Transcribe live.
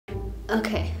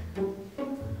Okay.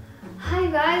 Hi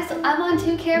guys, I'm on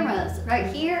two cameras, right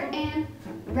here and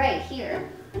right here.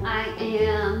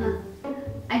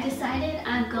 I decided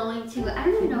I'm going to, I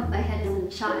don't even know if my head is in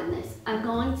shot in this. I'm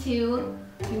going to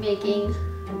be making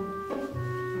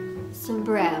some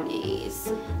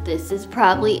brownies. This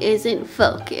probably isn't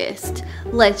focused.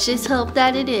 Let's just hope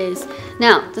that it is.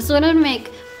 Now, this is what I'm gonna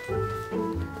make.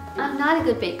 I'm not a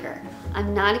good baker.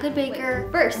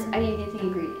 First, I need to get the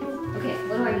ingredients. Okay,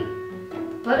 what do I need?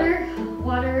 Butter,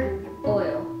 water,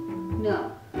 oil.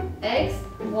 No. Eggs,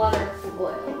 water,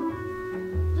 oil.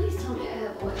 Please tell me I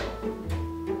have oil.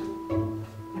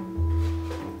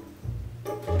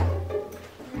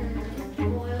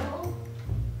 Oil.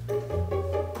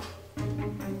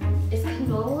 Is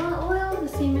canola oil the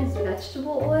same as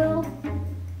vegetable oil?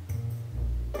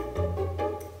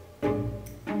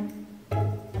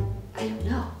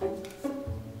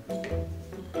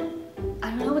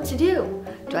 What to do?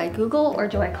 Do I Google or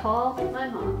do I call my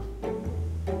mom?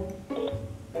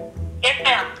 Yes,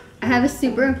 ma'am. I have a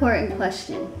super important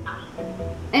question.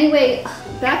 Anyway,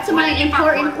 back to my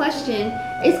important question.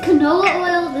 Is canola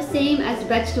oil the same as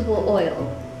vegetable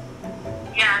oil?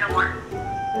 Yeah, it'll work.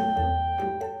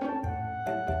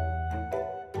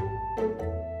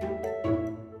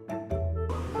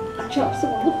 I dropped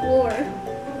some on the floor.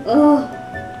 Oh,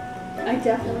 I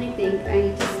definitely think I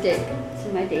need to stick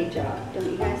to my day job. Don't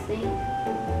you guys think?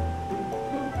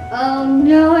 Oh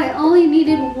no, I only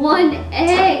needed one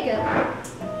egg.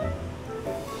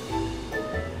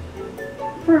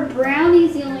 For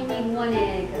brownies, you only need one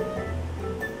egg.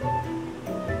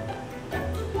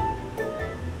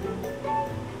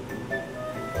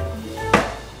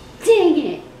 Dang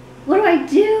it! What do I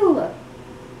do?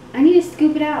 I need to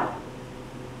scoop it out.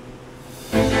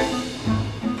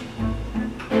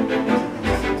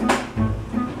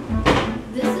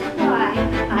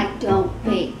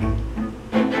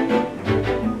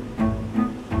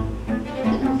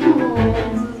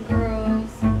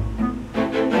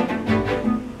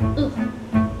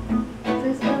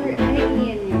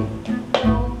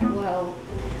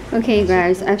 Okay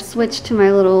guys, I've switched to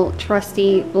my little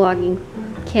trusty vlogging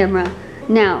camera.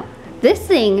 Now, this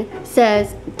thing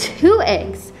says 2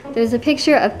 eggs. There's a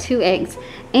picture of 2 eggs.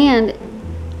 And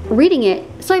reading it,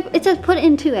 it says put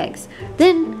in 2 eggs.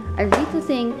 Then I read the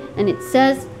thing and it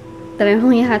says that I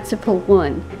only had to put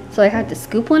 1. So I had to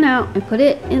scoop one out and put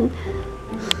it in.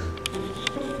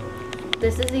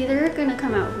 This is either gonna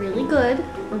come out really good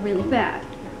or really bad.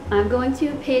 I'm going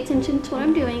to pay attention to what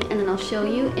I'm doing and then I'll show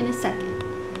you in a second.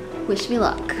 Wish me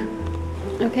luck.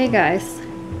 Okay guys,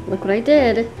 look what I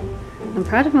did. I'm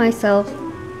proud of myself.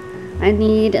 I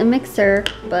need a mixer,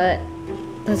 but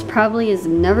this probably is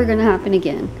never gonna happen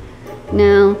again.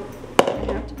 Now,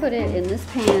 I have to put it in this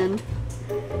pan,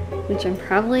 which I'm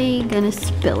probably gonna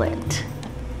spill it.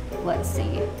 Let's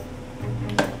see.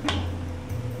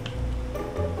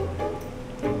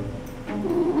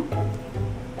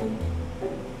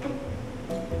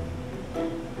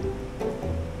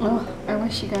 Oh, I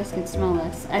wish you guys could smell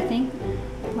this. I think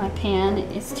my pan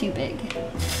is too big.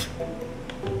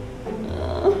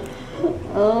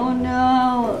 Oh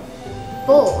no!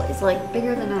 Bowl is like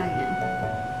bigger than I am.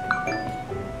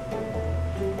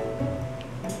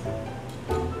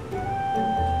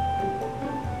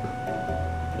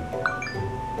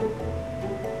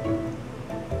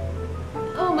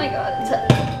 Oh my god, it's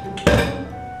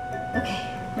okay,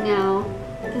 now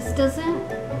this doesn't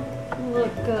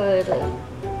look good.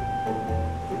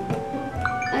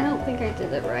 I don't think I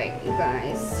did it right, you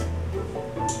guys.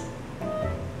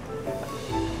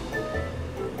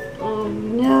 Oh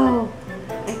no!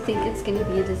 I think it's gonna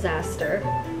be a disaster.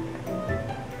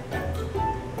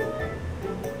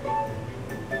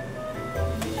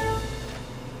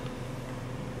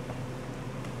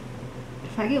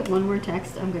 If I get one more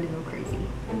text, I'm gonna go crazy.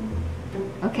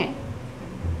 Okay,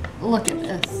 look at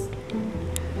this.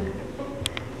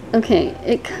 Okay,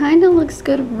 it kind of looks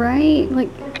good, right? Like,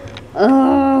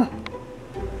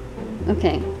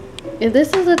 okay, if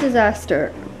this is a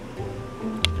disaster,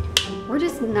 we're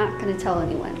just not gonna tell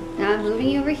anyone. Now I'm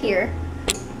moving over here.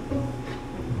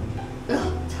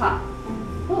 Ugh, it's hot.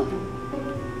 Oh.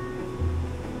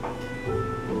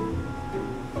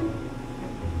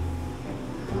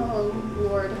 Oh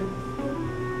Lord.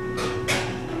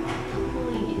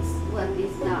 Please let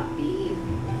these not be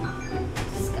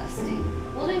disgusting.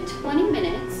 We'll do 20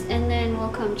 minutes and then we'll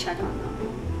come check on them.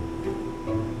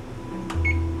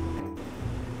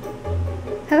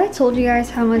 Have I told you guys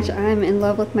how much I'm in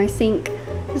love with my sink?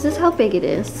 This is how big it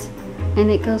is. And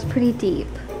it goes pretty deep.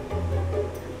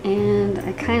 And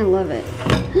I kind of love it.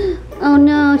 Oh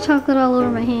no, chocolate all over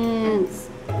my hands.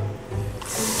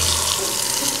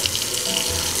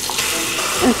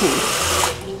 Okay,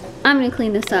 I'm gonna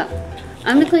clean this up.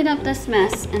 I'm gonna clean up this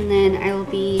mess and then I will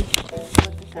be,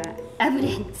 look at that,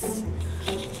 evidence.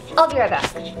 I'll be right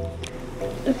back.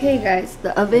 Okay guys,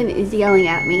 the oven is yelling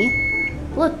at me.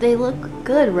 Look, they look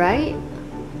good, right?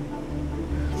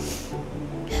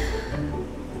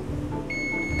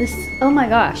 This, oh my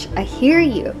gosh, I hear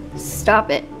you.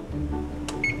 Stop it.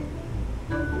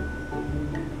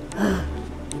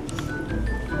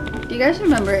 Do you guys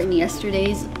remember in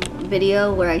yesterday's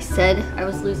video where I said I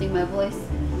was losing my voice?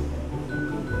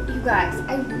 You guys,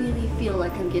 I really feel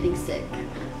like I'm getting sick.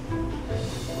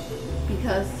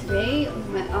 Because today was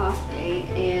my off day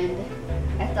and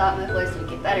I thought my voice would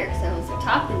get better because I wasn't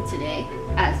talking today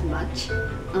as much.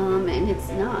 And it's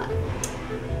not.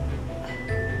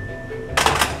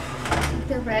 I think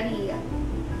they're ready. I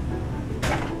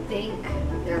think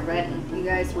they're ready. Do you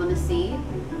guys want to see?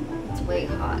 It's way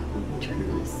hot.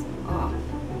 Turn this off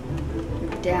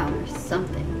or down or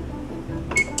something.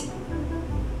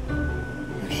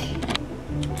 Okay.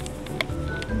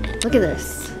 Look at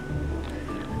this.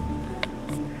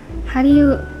 How do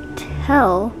you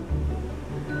tell?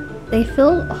 They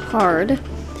feel hard.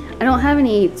 I don't have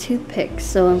any toothpicks,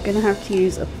 so I'm gonna have to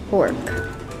use a fork.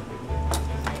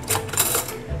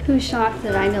 Who's shocked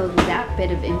that I know that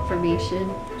bit of information?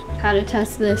 How to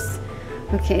test this?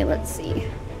 Okay, let's see.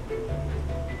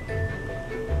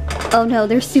 Oh no,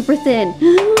 they're super thin.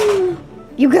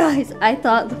 You guys, I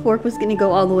thought the fork was gonna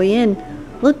go all the way in.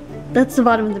 Look, that's the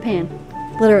bottom of the pan.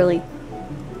 Literally.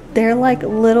 They're like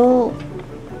little...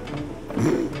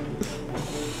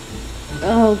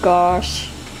 Oh gosh.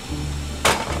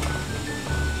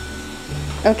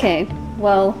 Okay,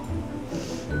 well,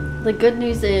 the good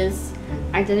news is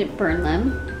I didn't burn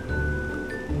them.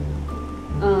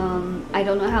 I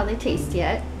don't know how they taste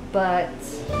yet, but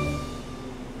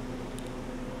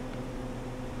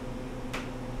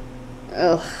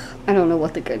I don't know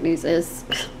what the good news is.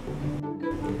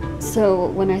 So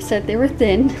when I said they were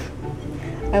thin,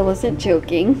 I wasn't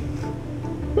joking.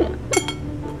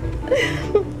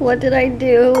 What did I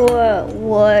do?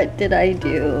 What did I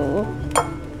do?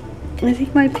 I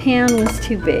think my pan was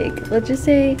too big. Let's just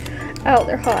say, oh,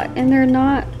 they're hot and they're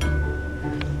not.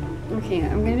 Okay,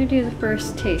 I'm gonna do the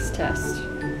first taste test.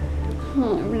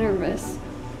 Oh, I'm nervous.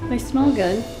 They smell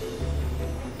good.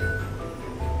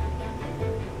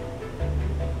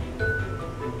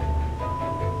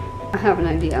 I have an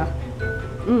idea.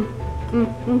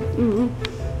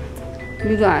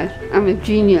 You guys, I'm a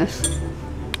genius.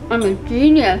 I'm a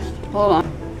genius. Hold on.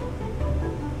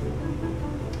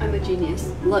 I'm a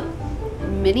genius. Look,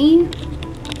 mini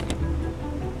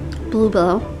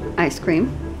Bluebell ice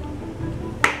cream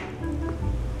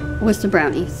with some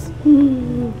brownies.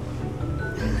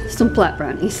 Some flat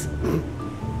brownies.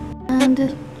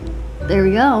 And there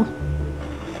we go.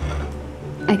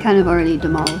 I kind of already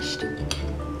demolished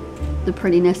the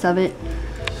prettiness of it.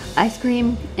 Ice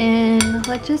cream, and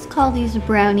let's just call these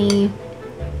Brownie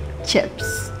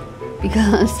Chips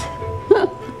because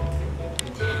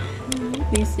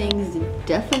these things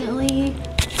definitely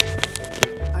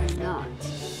are not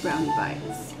brownie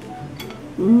bites.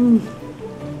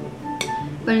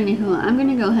 But anywho, I'm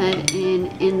gonna go ahead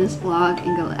and end this vlog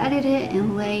and go edit it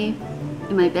and lay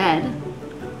in my bed.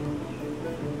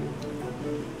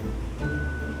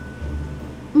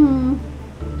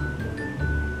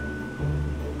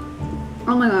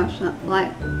 Oh my gosh, that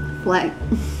flight.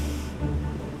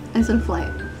 I said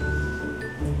flight.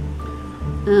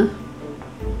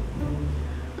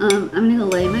 I'm gonna go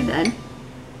lay in my bed.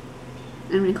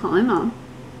 I'm gonna call my mom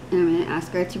and I'm gonna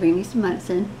ask her to bring me some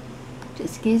medicine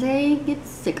just in case I get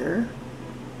sicker,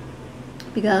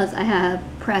 because I have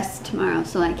press tomorrow,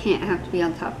 so I can't have to be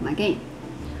on top of my game.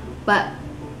 But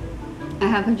I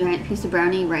have a giant piece of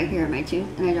brownie right here in my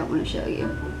tooth and I don't want to show you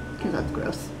because that's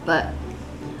gross, but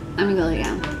I'm gonna go lay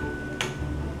down.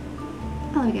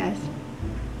 Hello guys.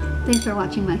 Thanks for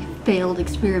watching my failed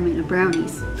experiment of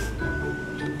brownies.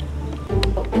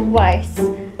 Twice.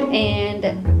 And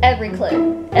every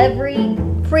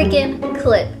freaking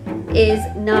clip is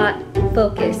not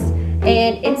focused.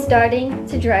 And it's starting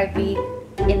to drive me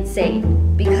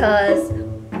insane because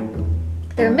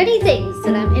there are many things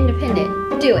that I'm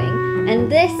independent doing, and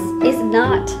this is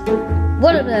not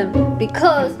one of them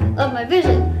because of my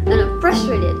vision. And I'm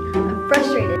frustrated.